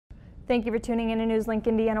Thank you for tuning in to NewsLink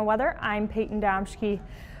Indiana Weather. I'm Payton Domschke.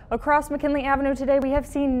 Across McKinley Avenue today, we have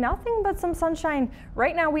seen nothing but some sunshine.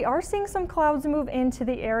 Right now, we are seeing some clouds move into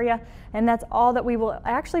the area, and that's all that we will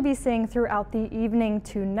actually be seeing throughout the evening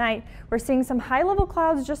tonight. We're seeing some high-level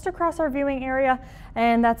clouds just across our viewing area,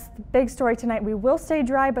 and that's the big story tonight. We will stay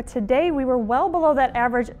dry, but today we were well below that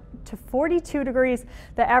average to 42 degrees,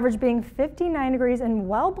 the average being 59 degrees, and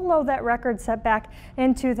well below that record set back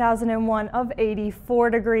in 2001 of 84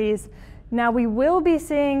 degrees. Now we will be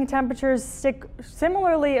seeing temperatures stick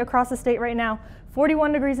similarly across the state right now.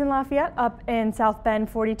 41 degrees in Lafayette, up in South Bend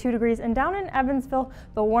 42 degrees, and down in Evansville,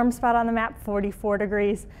 the warm spot on the map, 44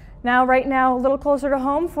 degrees. Now right now a little closer to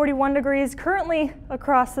home, 41 degrees currently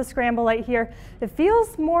across the scramble light here. It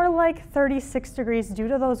feels more like 36 degrees due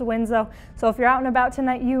to those winds though. So if you're out and about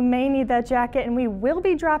tonight, you may need that jacket, and we will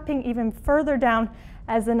be dropping even further down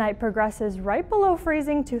as the night progresses, right below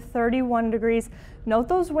freezing to 31 degrees. Note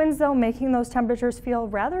those winds though, making those temperatures feel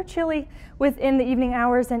rather chilly within the evening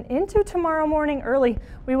hours, and into tomorrow morning early.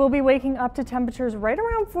 We will be waking up to temperatures right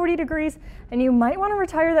around 40 degrees, and you might want to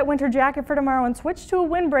retire that winter jacket for tomorrow and switch to a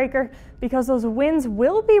windbreaker because those winds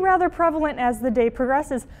will be rather prevalent as the day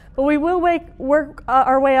progresses. But we will work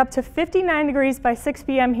our way up to 59 degrees by 6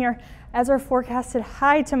 p.m. here as our forecasted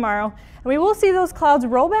high tomorrow. And we will see those clouds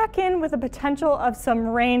roll back in with the potential of some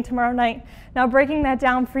rain tomorrow night. Now breaking that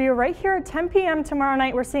down for you right here at 10 p.m. tomorrow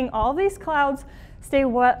night, we're seeing all these clouds stay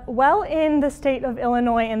well in the state of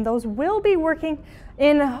Illinois, and those will be working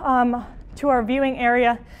in to our viewing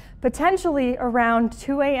area potentially around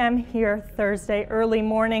 2 a.m. here Thursday early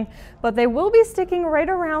morning, but they will be sticking right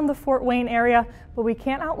around the Fort Wayne area, but we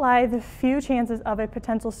can't outlie the few chances of a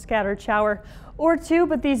potential scattered shower or two,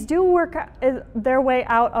 but these do work their way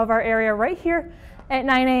out of our area right here at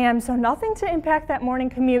 9 a.m. So nothing to impact that morning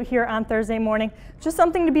commute here on Thursday morning, just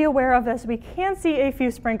something to be aware of as we can see a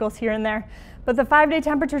few sprinkles here and there. But the 5-day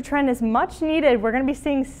temperature trend is much needed. We're going to be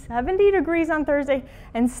seeing 70 degrees on Thursday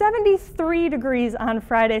and 73 degrees on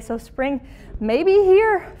Friday. So spring may be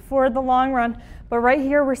here for the long run. But right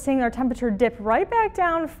here, we're seeing our temperature dip right back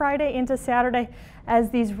down Friday into Saturday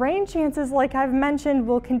as these rain chances, like I've mentioned,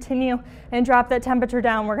 will continue and drop that temperature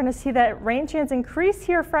down. We're going to see that rain chance increase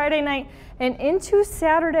here Friday night and into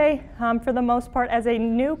Saturday for the most part as a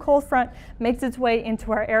new cold front makes its way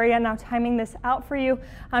into our area. Now timing this out for you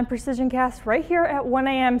on Precision Cast right here at 1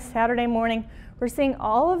 a.m. Saturday morning. We're seeing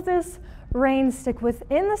all of this rain stick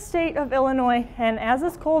within the state of Illinois, and as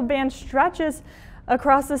this cold band stretches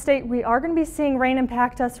across the state, we are going to be seeing rain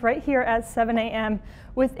impact us right here at 7 a.m.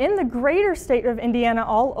 within the greater state of Indiana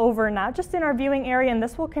all over, not just in our viewing area, and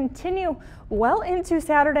this will continue well into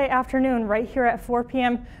Saturday afternoon right here at 4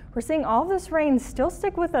 p.m. We're seeing all this rain still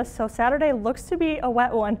stick with us, so Saturday looks to be a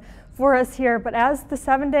wet one for us here, but as the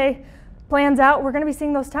 7-day plans out, we're going to be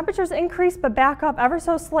seeing those temperatures increase but back up ever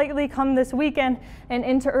so slightly come this weekend, and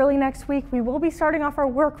into early next week we will be starting off our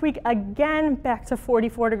work week again back to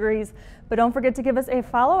 44 degrees. But don't forget to give us a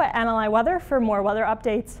follow at NLI Weather for more weather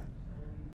updates.